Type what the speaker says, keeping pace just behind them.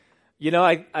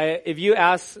If you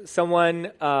ask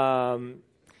someone,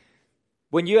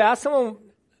 when you ask someone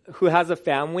who has a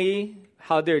family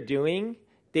how they're doing,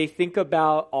 they think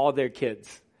about all their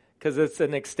kids because it's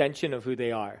an extension of who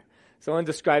they are. Someone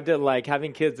described it like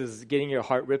having kids is getting your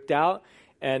heart ripped out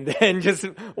and then just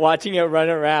watching it run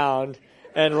around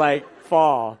and like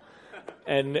fall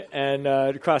and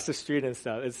across the street and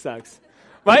stuff. It sucks.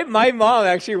 My mom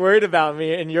actually worried about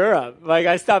me in Europe. Like,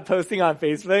 I stopped posting on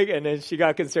Facebook, and then she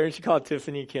got concerned. She called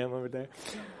Tiffany Kim over there.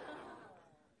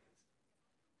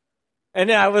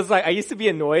 And then I was like, I used to be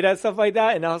annoyed at stuff like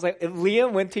that, and I was like, if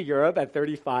Liam went to Europe at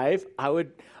 35,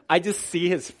 I just see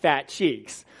his fat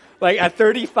cheeks. Like, at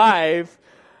 35,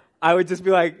 I would just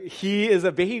be like, he is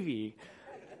a baby.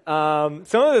 Some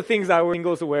of the things I were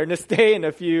Singles Awareness Day in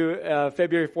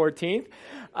February 14th.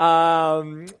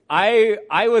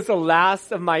 I was the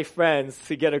last of my friends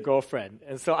to get a girlfriend.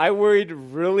 And so I worried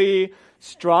really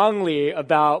strongly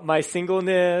about my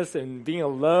singleness and being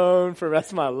alone for the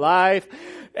rest of my life.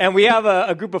 And we have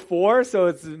a group of 4. So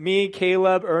it's me,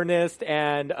 Caleb, Ernest,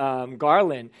 and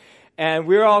Garland. And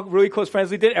we were all really close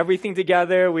friends. We did everything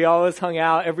together. We always hung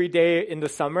out every day in the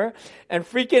summer. And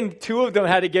freaking 2 of them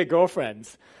had to get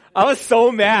girlfriends. I was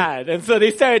so mad. And so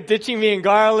they started ditching me and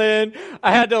Garland.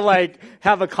 I had to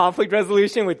have a conflict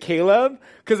resolution with Caleb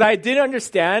because I didn't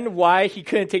understand why he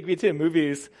couldn't take me to the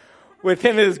movies with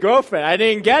him and his girlfriend. I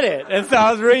didn't get it. And so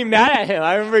I was really mad at him.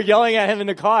 I remember yelling at him in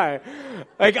the car.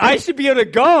 Like, I should be able to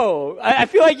go. I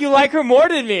feel like you like her more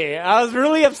than me. I was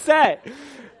really upset.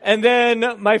 And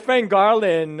then my friend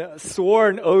Garland swore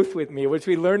an oath with me, which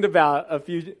we learned about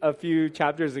a few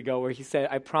chapters ago, where he said,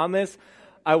 I promise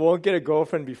I won't get a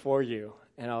girlfriend before you.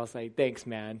 And I was like, thanks,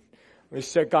 man. We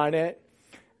shook on it.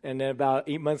 And then about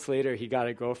 8 months later, he got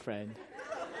a girlfriend.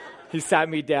 He sat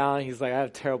me down. He's like, I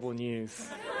have terrible news.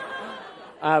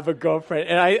 I have a girlfriend.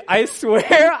 And I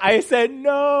swear I said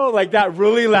no, like that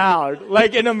really loud,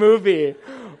 like in a movie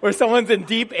where someone's in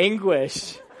deep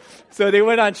anguish. So they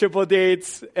went on triple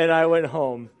dates and I went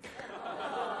home.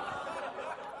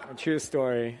 A true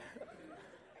story.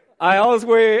 I always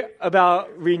worry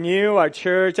about Renew, our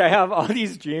church. I have all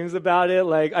these dreams about it.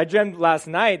 Like, I dreamt last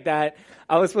night that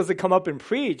I was supposed to come up and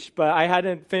preach, but I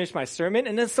hadn't finished my sermon,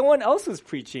 and then someone else was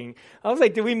preaching. I was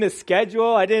like, did we miss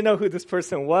schedule? I didn't know who this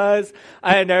person was.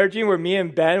 I had another dream where me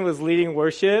and Ben was leading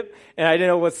worship, and I didn't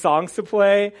know what songs to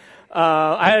play.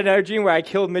 I had another dream where I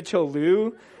killed Mitchell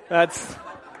Liu.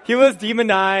 He was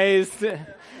demonized.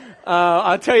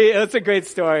 I'll tell you, it's a great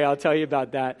story. I'll tell you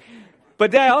about that. But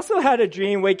then I also had a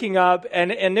dream waking up,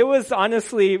 and it was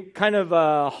honestly kind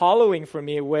of hollowing for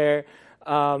me, where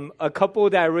a couple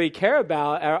that I really care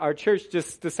about, our church,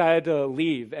 just decided to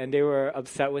leave, and they were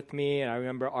upset with me, and I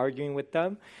remember arguing with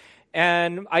them.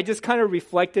 And I just kind of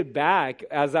reflected back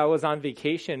as I was on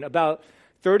vacation about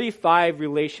 35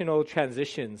 relational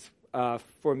transitions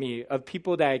for me of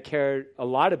people that I cared a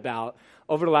lot about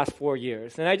over the last 4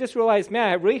 years. And I just realized, man,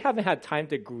 I really haven't had time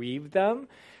to grieve them,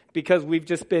 because we've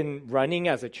just been running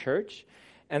as a church.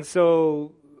 And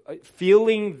so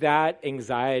feeling that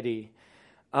anxiety.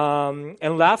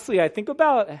 And lastly, I think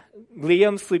about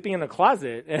Liam sleeping in a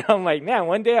closet. And I'm like, man,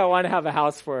 one day I want to have a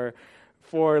house for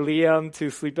Liam to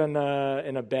sleep in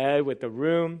a bed with a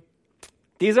room.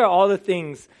 These are all the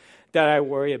things that I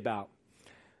worry about.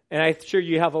 And I'm sure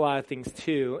you have a lot of things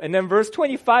too. And then verse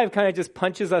 25 kind of just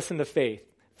punches us in the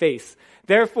face.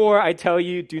 Therefore, I tell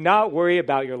you, do not worry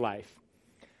about your life.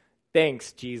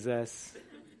 Thanks, Jesus.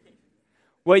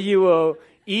 What you will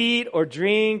eat or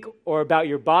drink, or about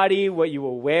your body, what you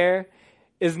will wear.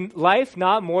 Is life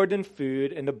not more than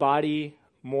food, and the body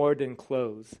more than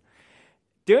clothes?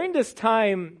 During this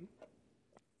time,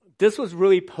 this was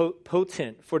really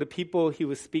potent for the people he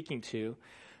was speaking to,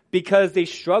 because they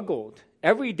struggled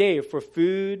every day for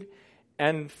food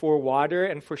and for water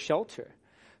and for shelter.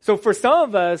 So for some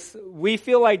of us, we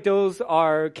feel like those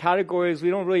are categories we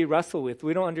don't really wrestle with.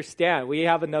 We don't understand. We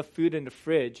have enough food in the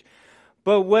fridge.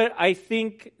 But what I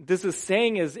think this is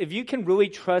saying is, if you can really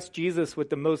trust Jesus with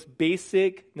the most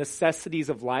basic necessities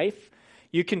of life,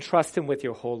 you can trust him with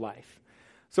your whole life.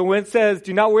 So when it says,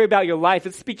 do not worry about your life,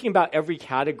 it's speaking about every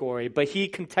category, but he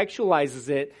contextualizes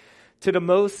it to the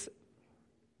most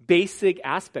basic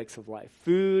aspects of life: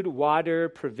 food, water,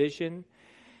 provision.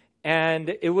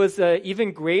 And it was an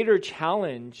even greater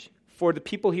challenge for the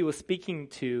people he was speaking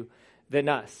to than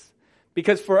us.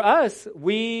 Because for us,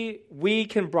 we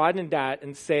can broaden that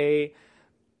and say,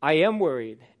 I am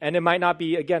worried. And it might not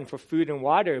be, again, for food and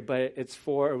water, but it's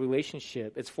for a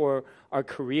relationship. It's for our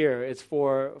career. It's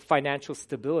for financial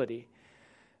stability.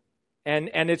 And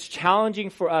it's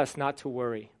challenging for us not to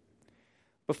worry.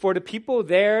 But for the people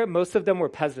there, most of them were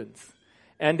peasants.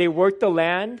 and they worked the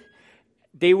land,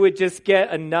 they would just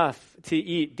get enough to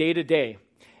eat day to day.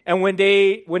 And when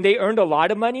they earned a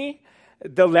lot of money,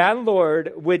 the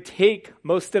landlord would take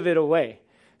most of it away.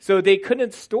 So they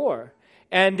couldn't store.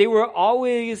 And they were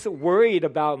always worried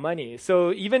about money.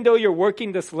 So even though you're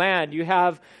working this land, you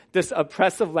have this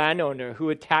oppressive landowner who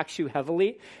would tax you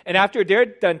heavily. And after they're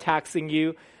done taxing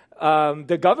you,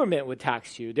 the government would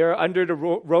tax you. They're under the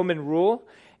Roman rule.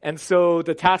 And so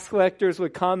the tax collectors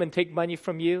would come and take money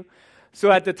from you.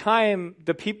 So at the time,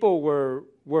 the people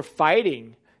were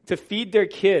fighting to feed their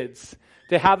kids,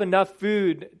 to have enough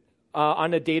food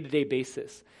on a day-to-day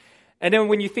basis. And then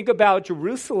when you think about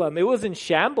Jerusalem, it was in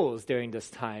shambles during this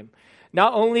time.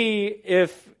 Not only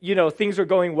if, things were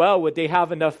going well, would they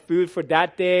have enough food for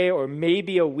that day or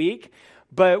maybe a week,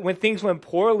 but when things went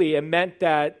poorly, it meant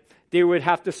that they would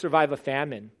have to survive a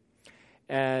famine.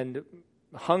 And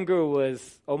hunger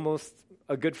was almost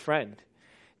a good friend.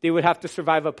 They would have to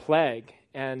survive a plague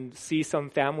and see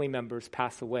some family members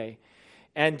pass away.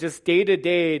 And just day to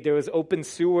day, there was open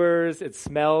sewers. It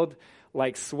smelled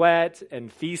like sweat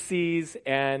and feces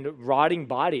and rotting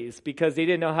bodies because they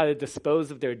didn't know how to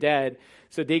dispose of their dead.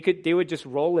 So they would just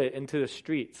roll it into the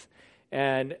streets,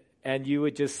 and you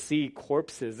would just see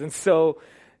corpses. And so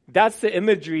that's the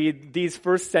imagery these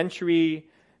first century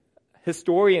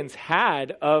historians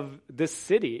had of this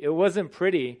city. It wasn't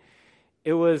pretty.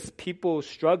 It was people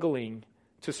struggling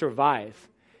to survive.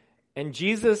 And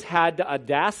Jesus had the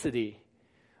audacity.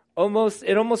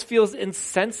 It almost feels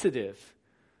insensitive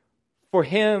for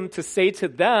him to say to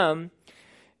them,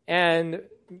 and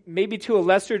maybe to a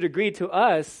lesser degree to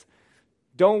us,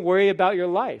 don't worry about your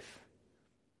life.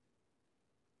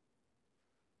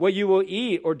 What you will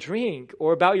eat or drink,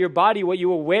 or about your body, what you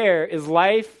will wear, is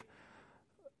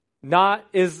not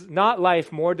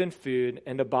life more than food,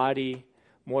 and the body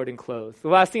more than clothes. The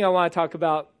last thing I want to talk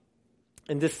about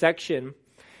in this section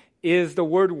is the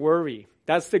word worry.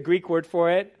 That's the Greek word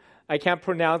for it. I can't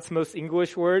pronounce most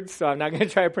English words, so I'm not going to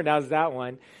try to pronounce that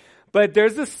one. But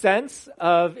there's a sense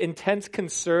of intense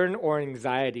concern or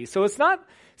anxiety. So it's not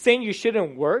saying you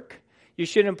shouldn't work, you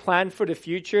shouldn't plan for the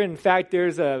future. In fact,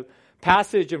 there's a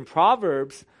passage in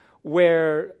Proverbs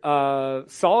where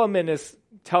Solomon is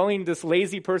telling this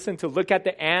lazy person to look at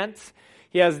the ants.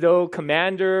 He has no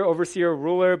commander, overseer,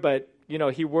 ruler, but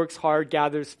he works hard,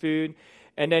 gathers food.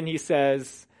 And then he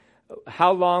says,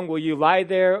 how long will you lie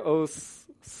there, O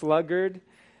sluggard?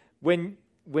 When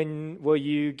will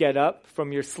you get up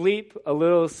from your sleep? A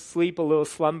little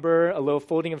slumber, a little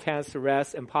folding of hands to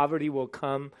rest, and poverty will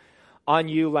come on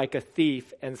you like a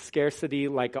thief and scarcity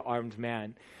like an armed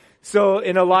man. So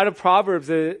in a lot of Proverbs,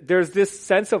 there's this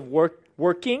sense of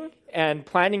working and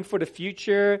planning for the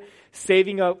future,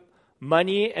 saving up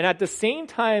money. And at the same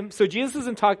time, so Jesus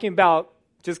isn't talking about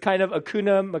just kind of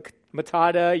Hakuna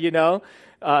Matata,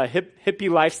 hippie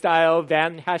lifestyle,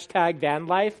 van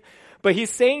life. But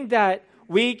he's saying that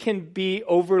we can be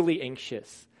overly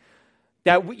anxious.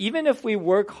 That even if we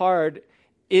work hard,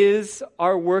 is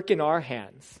our work in our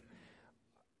hands?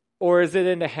 Or is it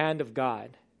in the hand of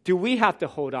God? Do we have to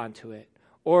hold on to it?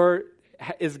 Or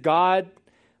is God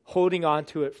holding on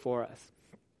to it for us?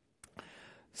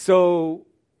 So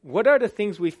what are the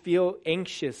things we feel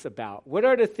anxious about? What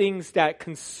are the things that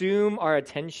consume our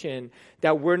attention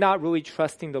that we're not really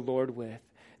trusting the Lord with,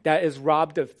 that is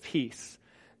robbed of peace?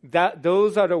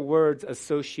 Those are the words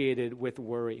associated with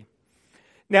worry.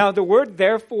 Now, the word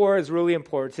therefore is really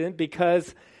important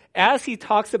because as he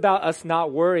talks about us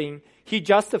not worrying, he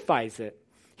justifies it.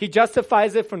 He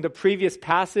justifies it from the previous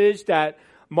passage that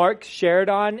Mark shared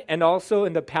on and also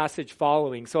in the passage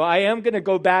following. So I am going to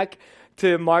go back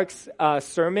to Mark's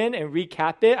sermon and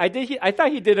recap it. I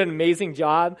thought he did an amazing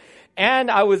job,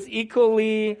 and I was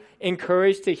equally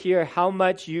encouraged to hear how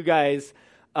much you guys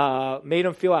made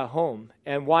him feel at home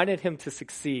and wanted him to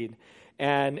succeed,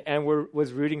 and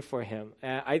was rooting for him.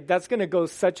 That's going to go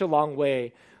such a long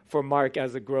way for Mark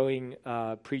as a growing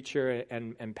preacher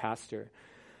and pastor.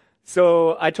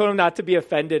 So I told him not to be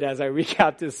offended as I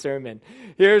recap this sermon.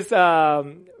 Here's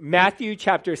Matthew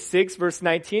chapter 6, verse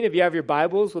 19. If you have your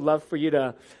Bibles, we'd love for you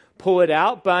to pull it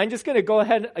out. But I'm just going to go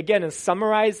ahead again and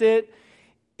summarize it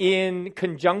in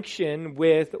conjunction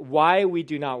with why we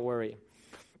do not worry.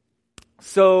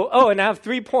 So, and I have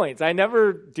 3 points. I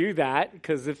never do that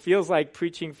because it feels like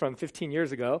preaching from 15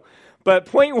 years ago. But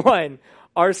point 1,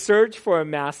 our search for a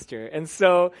master. And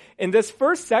so in this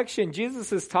first section,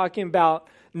 Jesus is talking about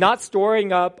not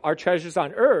storing up our treasures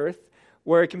on earth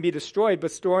where it can be destroyed,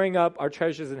 but storing up our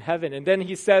treasures in heaven. And then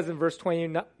he says in verse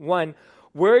 21,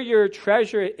 where your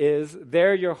treasure is,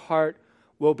 there your heart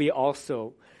will be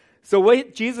also. So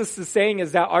what Jesus is saying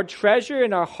is that our treasure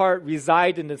and our heart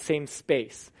reside in the same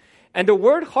space. And the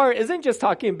word heart isn't just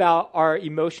talking about our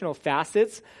emotional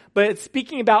facets, but it's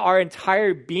speaking about our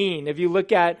entire being. If you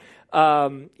look at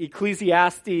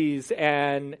Ecclesiastes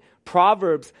and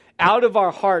Proverbs, out of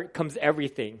our heart comes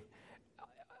everything.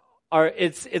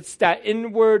 It's that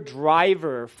inward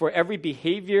driver for every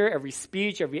behavior, every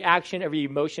speech, every action, every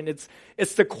emotion.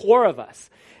 It's the core of us.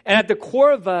 And at the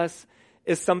core of us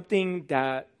is something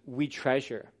that we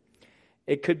treasure.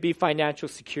 It could be financial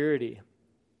security.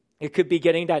 It could be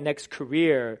getting that next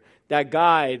career, that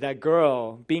guy, that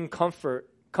girl, being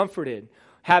comforted,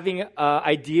 having an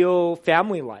ideal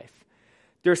family life.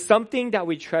 There's something that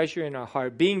we treasure in our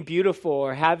heart, being beautiful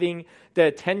or having the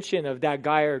attention of that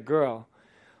guy or girl.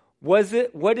 What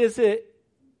is it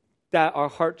that our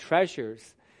heart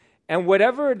treasures? And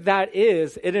whatever that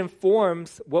is, it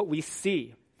informs what we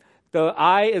see. The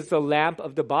eye is the lamp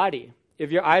of the body.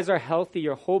 If your eyes are healthy,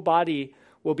 your whole body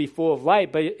will be full of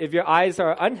light. But if your eyes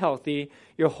are unhealthy,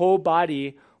 your whole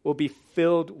body will be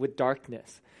filled with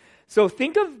darkness. So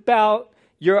think about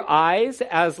your eyes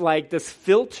as like this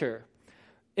filter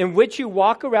in which you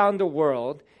walk around the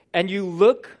world and you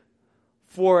look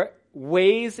for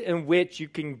ways in which you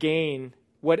can gain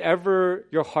whatever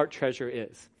your heart treasure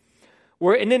is.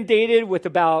 We're inundated with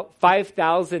about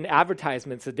 5,000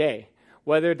 advertisements a day,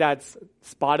 whether that's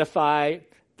Spotify,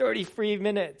 30 free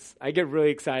minutes. I get really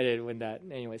excited when that,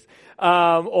 anyways.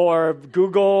 Or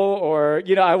Google, or,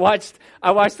 I watched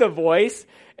The Voice,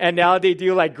 and now they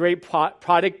do like great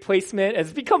product placement.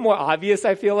 It's become more obvious,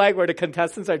 I feel like, where the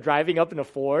contestants are driving up in a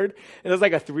Ford, and there's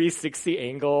like a 360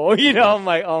 angle. I'm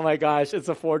like, oh my gosh, it's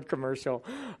a Ford commercial.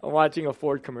 I'm watching a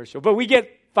Ford commercial. But we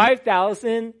get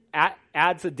 5,000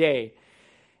 ads a day,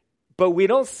 but we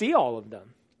don't see all of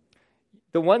them.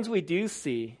 The ones we do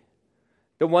see,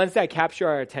 the ones that capture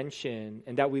our attention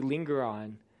and that we linger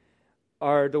on,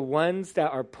 are the ones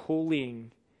that are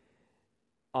pulling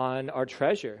on our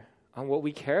treasure, on what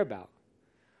we care about,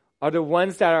 are the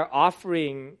ones that are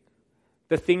offering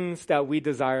the things that we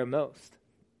desire most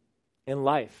in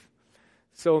life.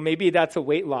 So maybe that's a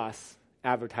weight loss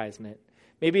advertisement.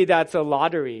 Maybe that's a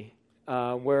lottery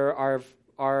where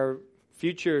our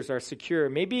futures are secure.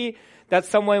 Maybe that's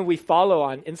someone we follow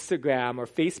on Instagram or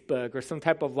Facebook or some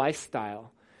type of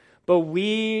lifestyle. But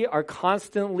we are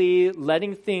constantly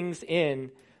letting things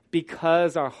in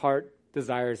because our heart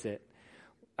desires it.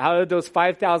 Out of those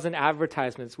 5,000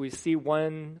 advertisements, we see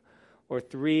 1 or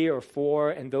 3 or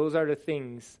 4, and those are the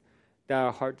things that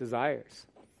our heart desires.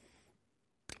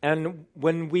 And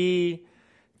when we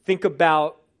think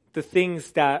about the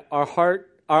things that our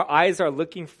eyes are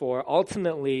looking for,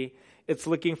 ultimately, it's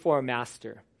looking for a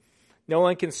master. No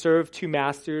one can serve two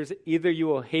masters. Either you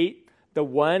will hate the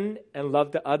one and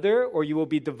love the other, or you will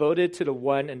be devoted to the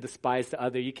one and despise the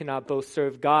other. You cannot both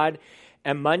serve God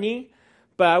and money.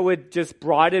 But I would just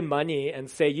broaden money and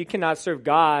say you cannot serve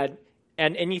God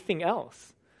and anything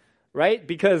else, right?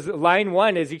 Because line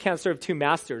 1 is you can't serve two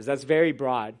masters. That's very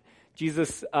broad.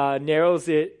 Jesus narrows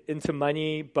it into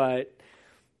money, but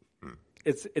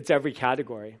it's every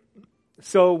category.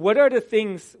 So what are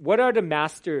the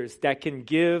masters that can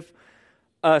give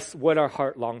us what our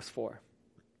heart longs for?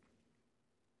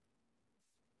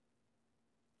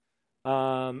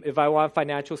 If I want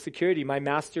financial security, my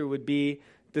master would be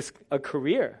a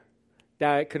career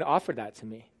that could offer that to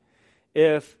me.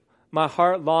 If my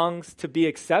heart longs to be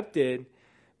accepted,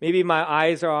 maybe my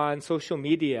eyes are on social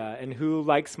media and who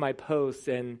likes my posts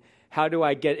and how do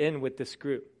I get in with this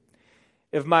group.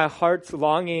 If my heart's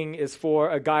longing is for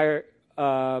a guy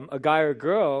or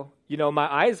girl,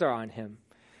 my eyes are on him.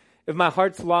 If my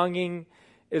heart's longing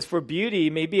is for beauty,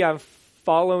 maybe I'm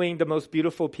following the most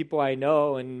beautiful people I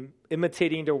know and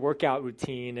imitating their workout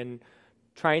routine and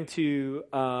trying to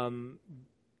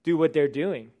do what they're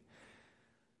doing.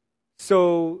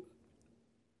 So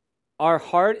our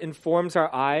heart informs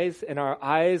our eyes, and our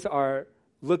eyes are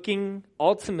looking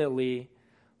ultimately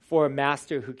for a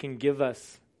master who can give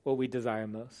us what we desire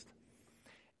most.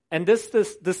 And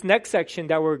this next section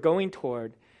that we're going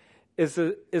toward is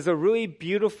a really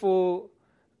beautiful,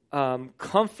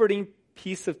 comforting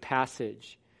piece of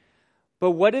passage.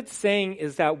 But what it's saying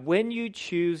is that when you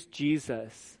choose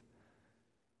Jesus,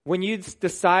 when you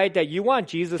decide that you want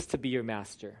Jesus to be your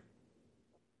master,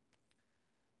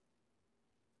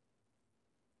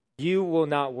 you will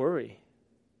not worry.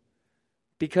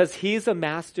 Because he's a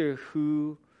master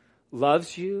who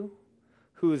loves you,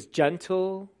 who is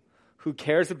gentle, who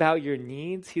cares about your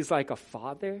needs. He's like a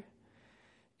father.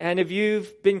 And if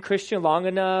you've been Christian long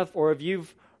enough, or if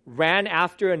you've ran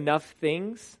after enough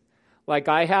things, like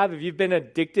I have, if you've been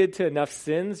addicted to enough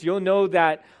sins, you'll know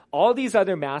that all these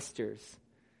other masters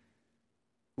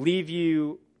leave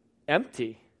you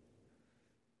empty.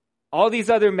 All these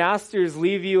other masters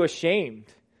leave you ashamed.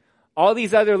 All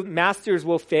these other masters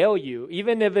will fail you.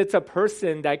 Even if it's a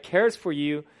person that cares for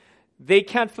you, they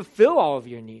can't fulfill all of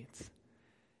your needs.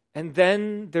 And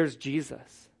then there's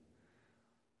Jesus.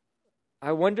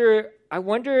 I wonder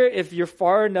if you're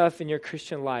far enough in your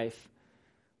Christian life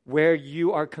where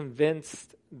you are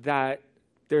convinced that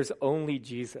there's only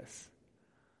Jesus.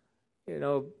 You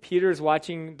know, Peter's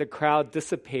watching the crowd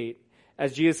dissipate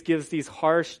as Jesus gives these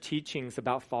harsh teachings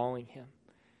about following him.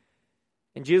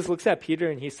 And Jesus looks at Peter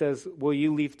and he says, will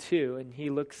you leave too? And he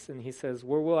looks and he says,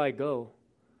 where will I go?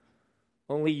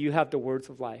 Only you have the words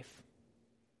of life.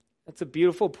 That's a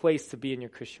beautiful place to be in your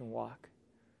Christian walk,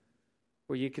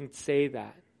 where you can say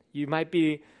that. You might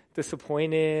be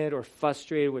disappointed or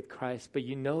frustrated with Christ, but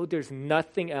you know there's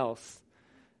nothing else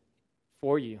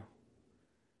for you.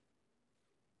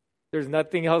 There's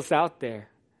nothing else out there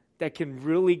that can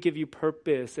really give you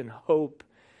purpose and hope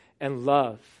and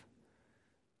love.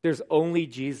 There's only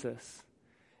Jesus.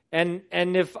 And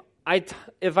if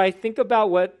I think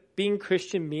about what being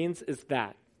Christian means, is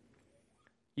that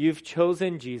you've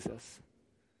chosen Jesus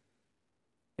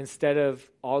instead of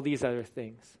all these other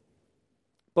things.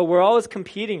 But we're always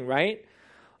competing, right?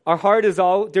 Our heart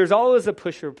there's always a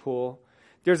push or pull.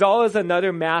 There's always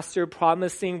another master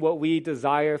promising what we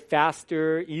desire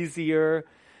faster, easier.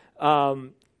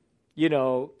 On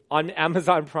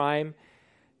Amazon Prime,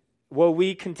 will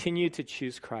we continue to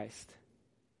choose Christ?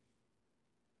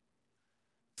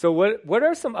 So what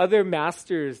are some other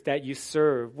masters that you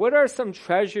serve? What are some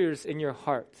treasures in your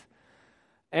heart?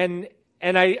 And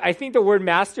I think the word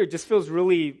master just feels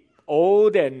really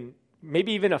old and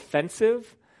maybe even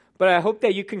offensive, but I hope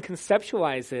that you can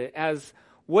conceptualize it as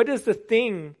what is the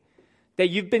thing that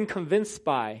you've been convinced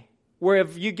by, where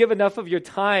if you give enough of your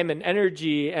time and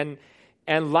energy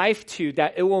and life to,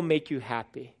 that it will make you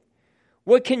happy.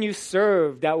 What can you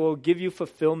serve that will give you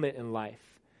fulfillment in life?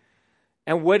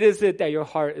 And what is it that your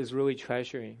heart is really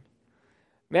treasuring?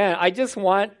 Man, I just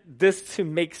want this to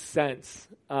make sense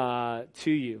to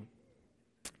you.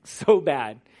 So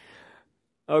bad.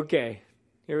 Okay,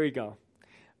 here we go.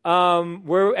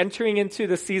 We're entering into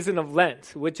the season of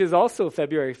Lent, which is also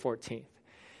February 14th.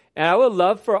 And I would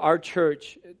love for our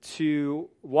church to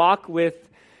walk with,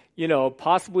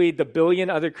 possibly the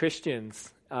billion other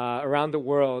Christians around the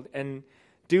world and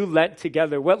do Lent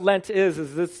together. What Lent is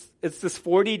it's this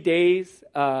 40 days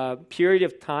period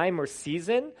of time or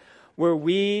season where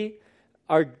we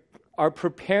are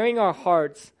preparing our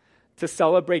hearts to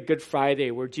celebrate Good Friday,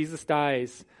 where Jesus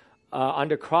dies on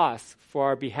the cross for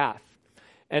our behalf.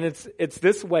 And it's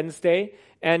this Wednesday,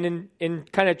 and in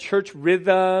kind of church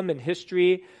rhythm and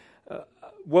history,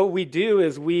 what we do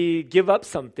is we give up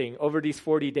something over these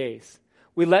 40 days.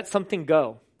 We let something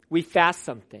go. We fast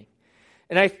something.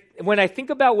 And when I think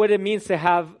about what it means to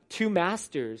have two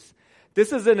masters,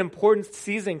 this is an important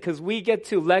season because we get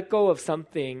to let go of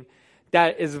something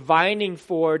that is vying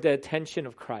for the attention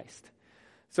of Christ.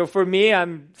 So for me,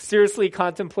 I'm seriously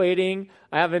contemplating.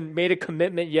 I haven't made a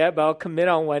commitment yet, but I'll commit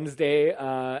on Wednesday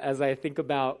as I think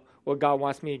about what God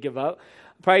wants me to give up.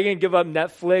 I'm probably going to give up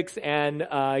Netflix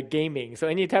and gaming. So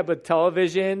any type of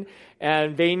television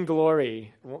and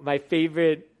Vainglory, my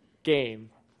favorite game.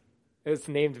 It's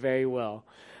named very well.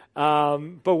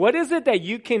 But what is it that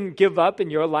you can give up in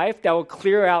your life that will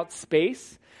clear out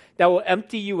space, that will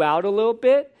empty you out a little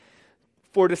bit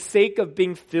for the sake of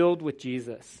being filled with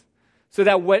Jesus? So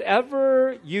that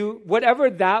whatever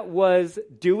that was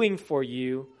doing for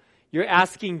you, you're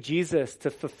asking Jesus to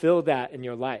fulfill that in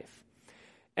your life.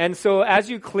 And so as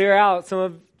you clear out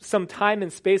some time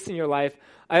and space in your life,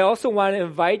 I also want to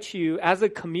invite you as a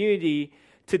community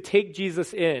to take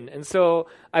Jesus in. And so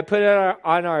I put it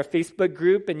on our Facebook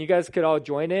group, and you guys could all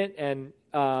join it and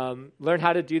learn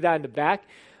how to do that in the back,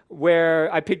 where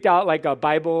I picked out like a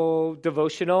Bible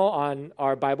devotional on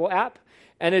our Bible app.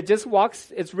 And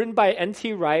it's written by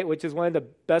N.T. Wright, which is one of the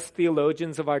best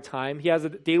theologians of our time. He has a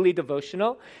daily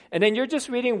devotional. And then you're just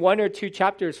reading 1 or 2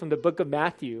 chapters from the book of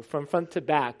Matthew, from front to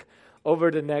back, over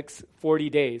the next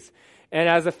 40 days. And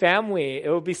as a family,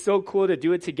 it would be so cool to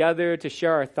do it together, to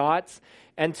share our thoughts,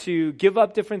 and to give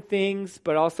up different things,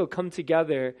 but also come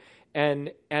together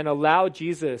and allow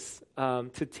Jesus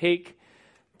to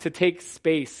take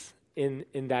space in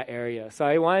that area. So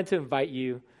I wanted to invite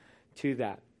you to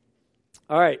that.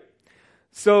 All right,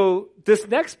 so this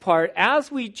next part, as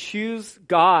we choose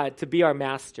God to be our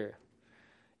master,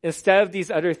 instead of these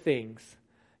other things,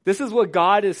 this is what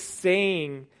God is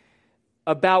saying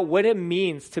about what it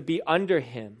means to be under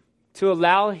Him, to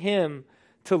allow Him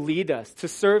to lead us, to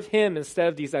serve him instead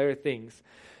of these other things.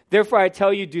 Therefore, I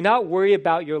tell you, do not worry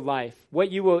about your life,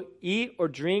 what you will eat or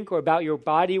drink, or about your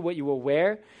body, what you will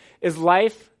wear. Is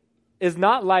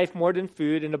not life more than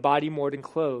food, and a body more than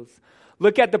clothes?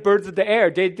 Look at the birds of the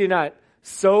air. They do not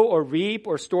sow or reap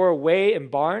or store away in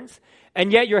barns,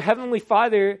 and yet your heavenly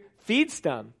Father feeds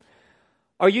them.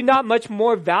 Are you not much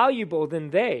more valuable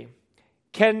than they?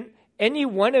 Can any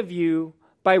one of you,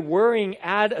 by worrying,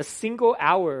 add a single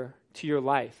hour to your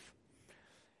life?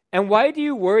 And why do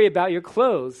you worry about your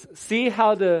clothes? See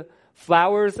how the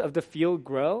flowers of the field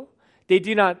grow? They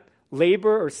do not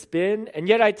labor or spin, and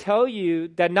yet I tell you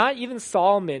that not even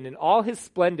Solomon in all his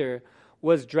splendor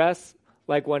was dressed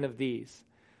like one of these.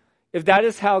 If that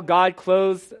is how God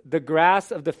clothes the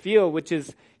grass of the field, which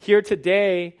is here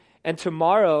today and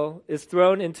tomorrow is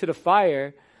thrown into the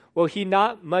fire, will he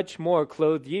not much more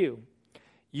clothe you,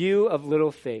 you of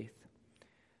little faith?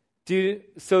 Do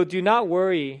not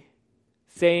worry,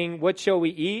 saying, what shall we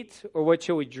eat, or what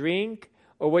shall we drink,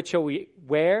 or what shall we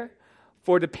wear?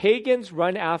 For the pagans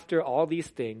run after all these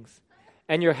things,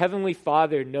 and your heavenly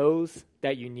Father knows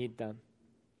that you need them.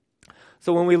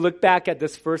 So when we look back at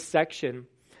this first section,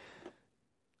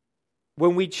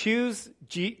 when we choose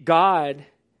God,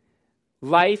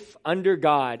 life under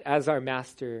God as our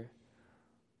master,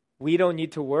 we don't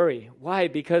need to worry. Why?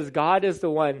 Because God is the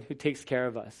one who takes care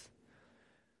of us.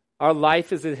 Our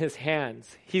life is in his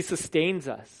hands. He sustains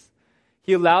us.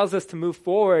 He allows us to move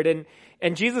forward.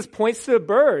 And Jesus points to a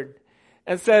bird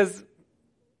and says,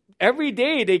 every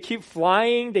day they keep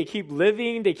flying, they keep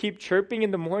living, they keep chirping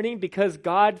in the morning because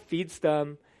God feeds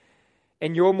them,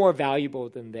 and you're more valuable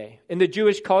than they. In the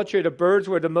Jewish culture, the birds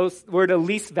were the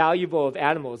least valuable of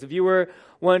animals. If you were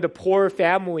one of the poor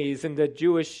families in the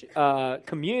Jewish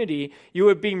community, you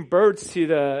would bring birds to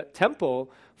the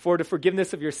temple for the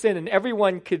forgiveness of your sin, and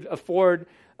everyone could afford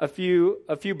a few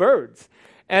birds.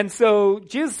 And so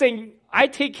Jesus is saying, I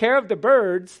take care of the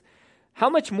birds. How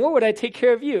much more would I take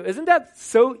care of you? Isn't that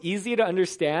so easy to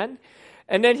understand?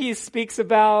 And then he speaks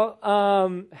about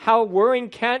how worrying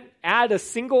can't add a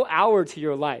single hour to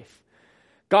your life.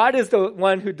 God is the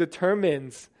one who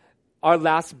determines our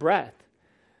last breath.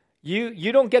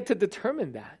 You don't get to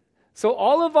determine that. So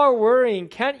all of our worrying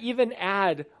can't even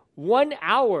add 1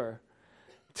 hour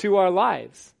to our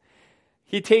lives.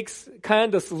 He takes kind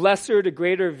of this lesser to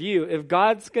greater view. If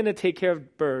God's going to take care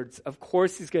of birds, of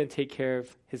course he's going to take care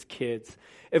of his kids.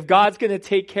 If God's going to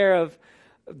take care of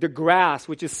the grass,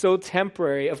 which is so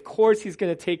temporary, of course he's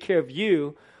going to take care of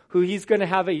you, who he's going to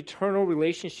have an eternal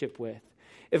relationship with.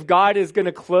 If God is going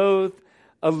to clothe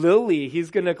a lily,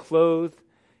 he's going to clothe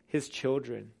his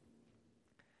children.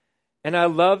 And I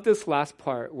love this last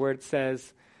part where it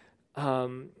says,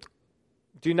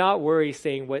 do not worry,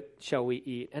 saying, what shall we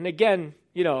eat? And again,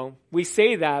 we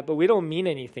say that, but we don't mean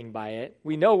anything by it.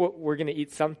 We know we're going to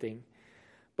eat something.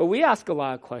 But we ask a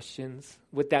lot of questions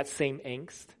with that same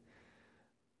angst.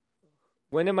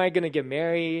 When am I going to get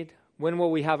married? When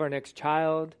will we have our next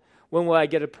child? When will I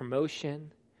get a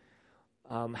promotion?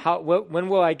 When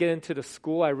will I get into the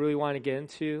school I really want to get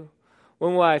into?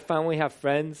 When will I finally have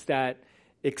friends that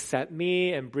accept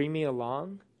me and bring me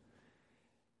along?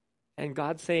 And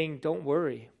God's saying, don't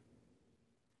worry.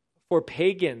 For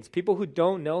pagans, people who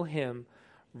don't know him,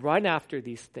 run after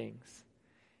these things.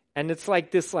 And it's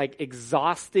like this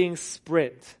exhausting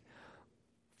sprint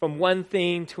from one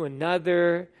thing to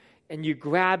another, and you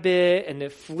grab it and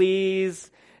it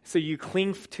flees, so you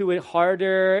cling to it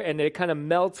harder and it kind of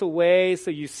melts away,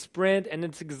 so you sprint and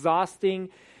it's exhausting.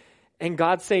 And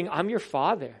God's saying, I'm your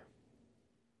Father.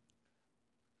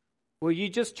 Will you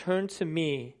just turn to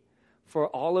me for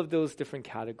all of those different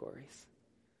categories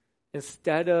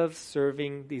instead of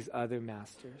serving these other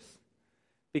masters?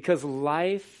 Because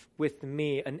life with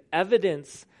me, an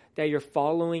evidence that you're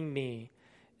following me,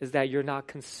 is that you're not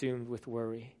consumed with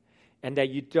worry and that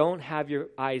you don't have your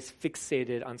eyes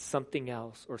fixated on something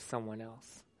else or someone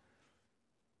else.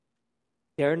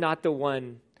 They're not the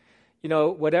one.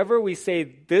 Whatever we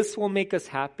say, this will make us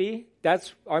happy,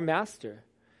 that's our master.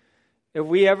 If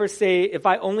we ever say, if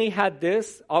I only had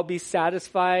this, I'll be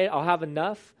satisfied, I'll have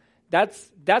enough,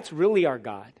 that's really our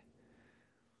God.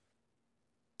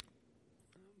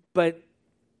 But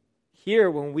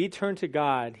here, when we turn to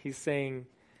God, he's saying,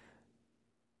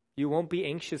 you won't be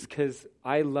anxious because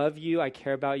I love you, I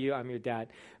care about you, I'm your dad.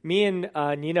 Me and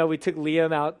Nina, we took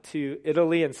Liam out to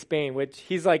Italy and Spain, which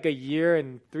he's like 1 year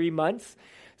and 3 months.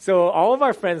 So all of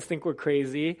our friends think we're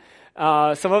crazy.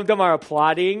 Some of them are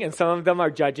applauding and some of them are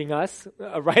judging us,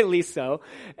 rightly so.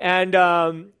 And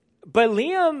but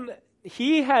Liam,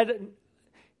 he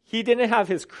didn't have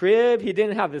his crib, he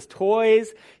didn't have his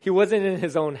toys, he wasn't in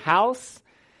his own house.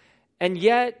 And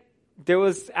yet, there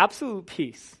was absolute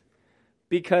peace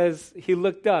because he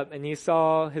looked up and he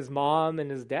saw his mom and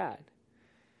his dad.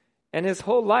 And his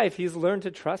whole life, he's learned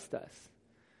to trust us.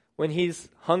 When he's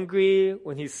hungry,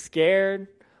 when he's scared,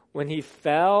 when he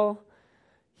fell,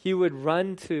 he would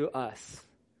run to us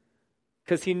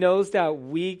because he knows that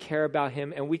we care about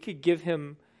him and we could give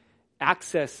him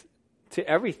access to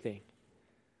everything.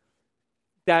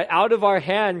 That out of our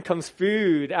hand comes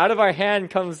food, out of our hand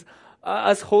comes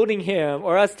us holding him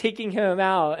or us taking him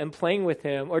out and playing with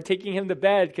him or taking him to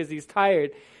bed because he's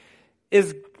tired.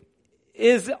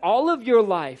 Is all of your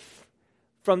life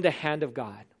from the hand of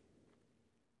God?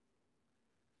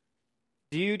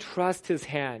 Do you trust his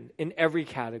hand in every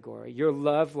category? Your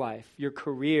love life, your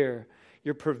career,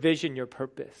 your provision, your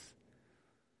purpose?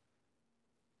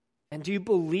 And do you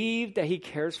believe that he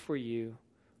cares for you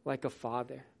like a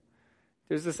father?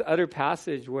 There's this other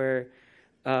passage where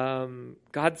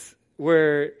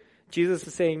where Jesus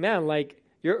is saying, man, like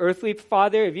your earthly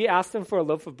father, if you asked him for a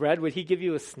loaf of bread, would he give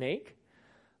you a snake?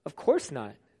 Of course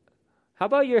not. How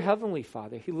about your heavenly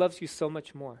Father? He loves you so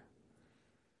much more.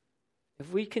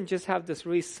 If we can just have this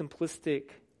really simplistic,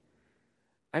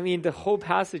 the whole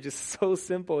passage is so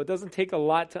simple. It doesn't take a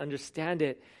lot to understand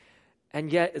it.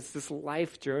 And yet it's this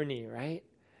life journey, right?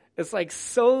 It's like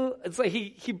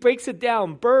he breaks it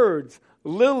down. Birds,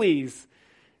 lilies,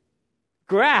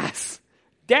 grass,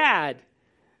 dad.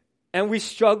 And we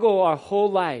struggle our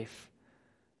whole life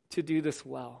to do this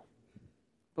well.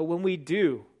 But when we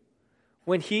do,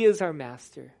 when he is our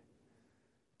master,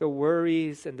 the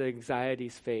worries and the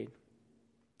anxieties fade.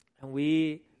 And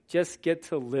we just get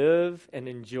to live and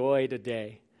enjoy the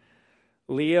day.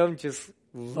 Liam just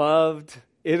loved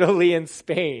Italy and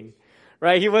Spain,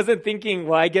 right? He wasn't thinking,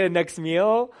 will I get a next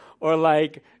meal? Or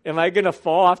like, am I going to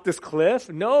fall off this cliff?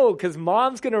 No, because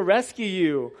mom's going to rescue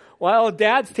you while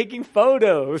dad's taking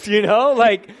photos,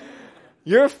 Like,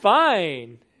 you're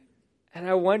fine. And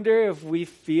I wonder if we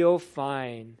feel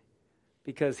fine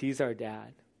because he's our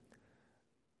dad.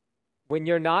 When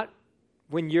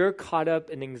you're caught up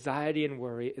in anxiety and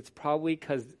worry, it's probably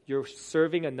because you're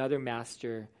serving another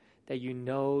master that you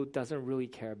know doesn't really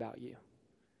care about you,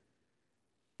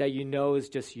 that you know is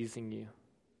just using you,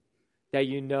 that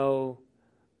you know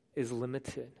is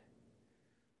limited.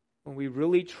 When we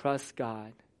really trust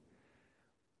God,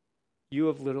 you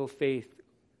have little faith,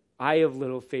 I have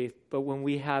little faith, but when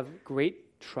we have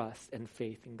great trust and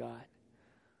faith in God,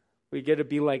 we get to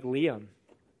be like Liam.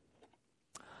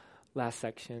 Last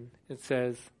section, it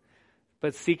says,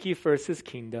 but seek ye first his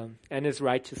kingdom and his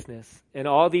righteousness, and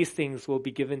all these things will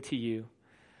be given to you.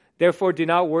 Therefore, do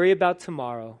not worry about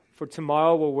tomorrow, for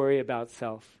tomorrow will worry about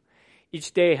itself.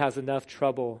 Each day has enough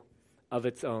trouble of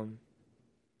its own.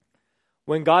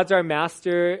 When God's our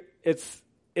master, it's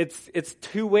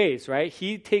two ways, right?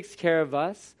 He takes care of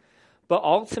us, but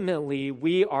ultimately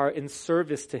we are in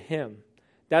service to him.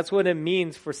 That's what it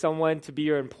means for someone to be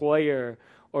your employer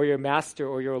or your master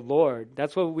or your Lord.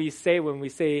 That's what we say when we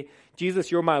say,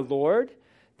 Jesus, you're my Lord.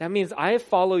 That means I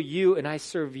follow you and I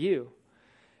serve you.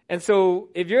 And so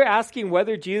if you're asking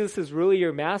whether Jesus is really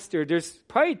your master, there's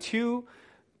probably two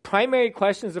primary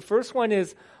questions. The first one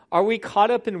is, are we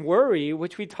caught up in worry,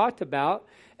 which we talked about?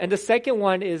 And the second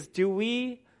one is, do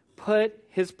we put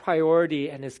his priority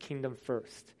and his kingdom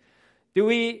first? Do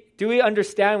we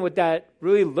understand what that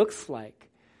really looks like?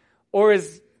 Or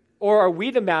are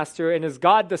we the master and is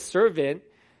God the servant,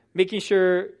 making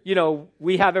sure,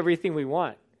 we have everything we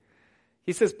want?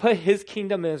 He says, put his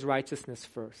kingdom and his righteousness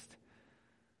first.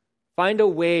 Find a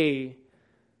way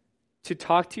to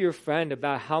talk to your friend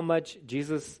about how much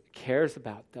Jesus cares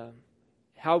about them,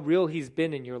 how real he's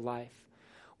been in your life.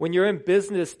 When you're in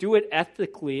business, do it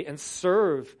ethically and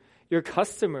serve your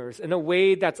customers in a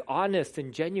way that's honest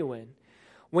and genuine.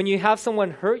 When you have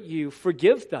someone hurt you,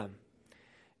 forgive them.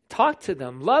 Talk to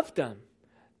them, love them.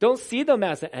 Don't see them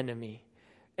as an enemy.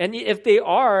 And if they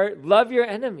are, love your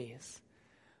enemies.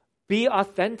 Be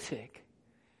authentic.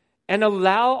 And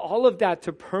allow all of that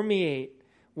to permeate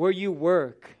where you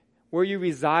work, where you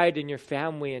reside in your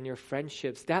family and your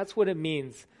friendships. That's what it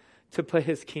means to put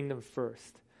his kingdom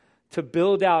first, to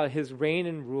build out his reign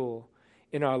and rule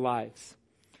in our lives.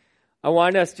 I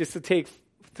want us just to take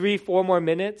 3-4 more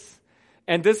minutes.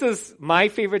 And this is my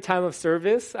favorite time of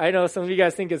service. I know some of you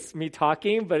guys think it's me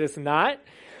talking, but it's not.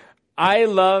 I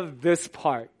love this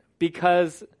part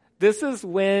because this is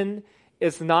when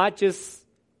it's not just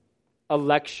a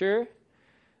lecture,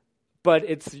 but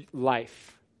it's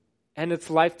life. And it's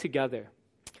life together.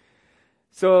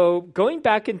 So going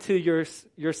back into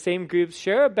your same groups,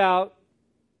 share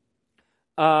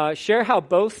how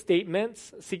both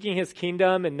statements, seeking his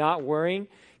kingdom and not worrying,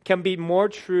 can be more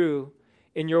true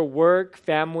in your work,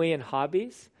 family, and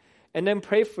hobbies, and then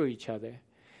pray for each other.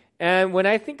 And when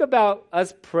I think about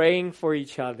us praying for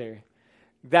each other,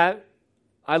 that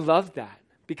I love that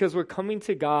because we're coming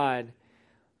to God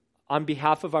on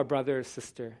behalf of our brother or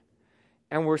sister.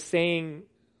 And we're saying,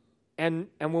 and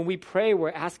when we pray,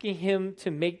 we're asking him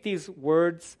to make these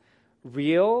words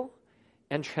real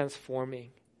and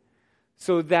transforming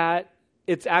so that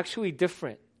it's actually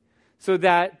different. So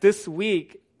that this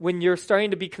week, when you're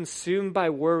starting to be consumed by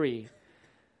worry,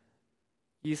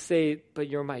 you say, but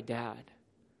you're my dad.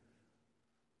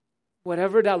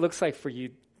 Whatever that looks like for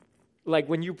you, like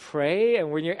when you pray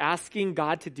and when you're asking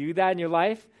God to do that in your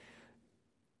life,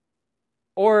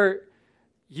 or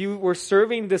you were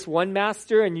serving this one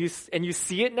master and you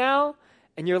see it now,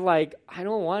 and you're like, I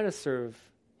don't want to serve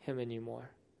him anymore.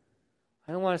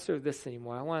 I don't want to serve this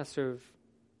anymore. I want to serve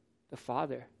the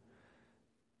Father.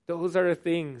 Those are the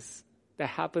things that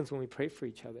happens when we pray for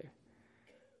each other.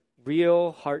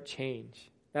 Real heart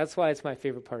change. That's why it's my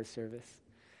favorite part of service.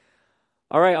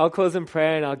 All right, I'll close in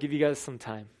prayer and I'll give you guys some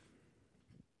time.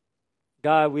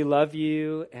 God, we love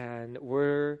you, and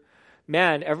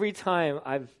every time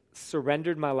I've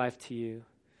surrendered my life to you,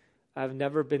 I've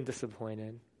never been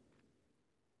disappointed.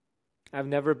 I've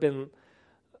never been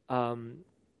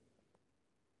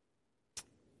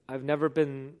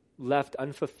left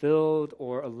unfulfilled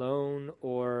or alone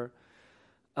or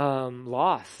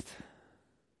lost.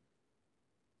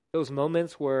 Those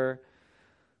moments where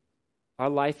our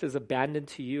life is abandoned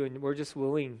to you and we're just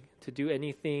willing to do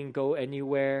anything, go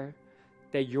anywhere,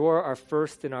 that you're our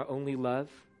first and our only love.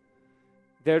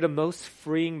 They're the most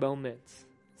freeing moments.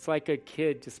 It's like a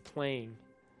kid just playing,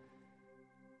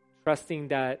 trusting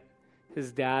that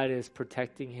his dad is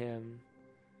protecting him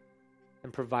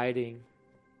and providing.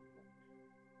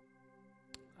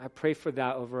 I pray for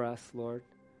that over us, Lord,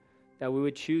 that we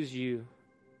would choose you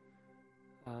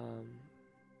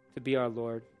to be our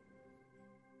Lord,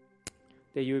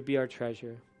 that you would be our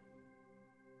treasure,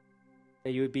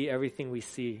 that you would be everything we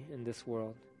see in this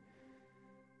world.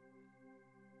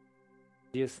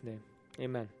 In Jesus' name,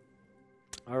 amen.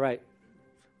 All right,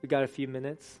 we got a few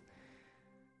minutes.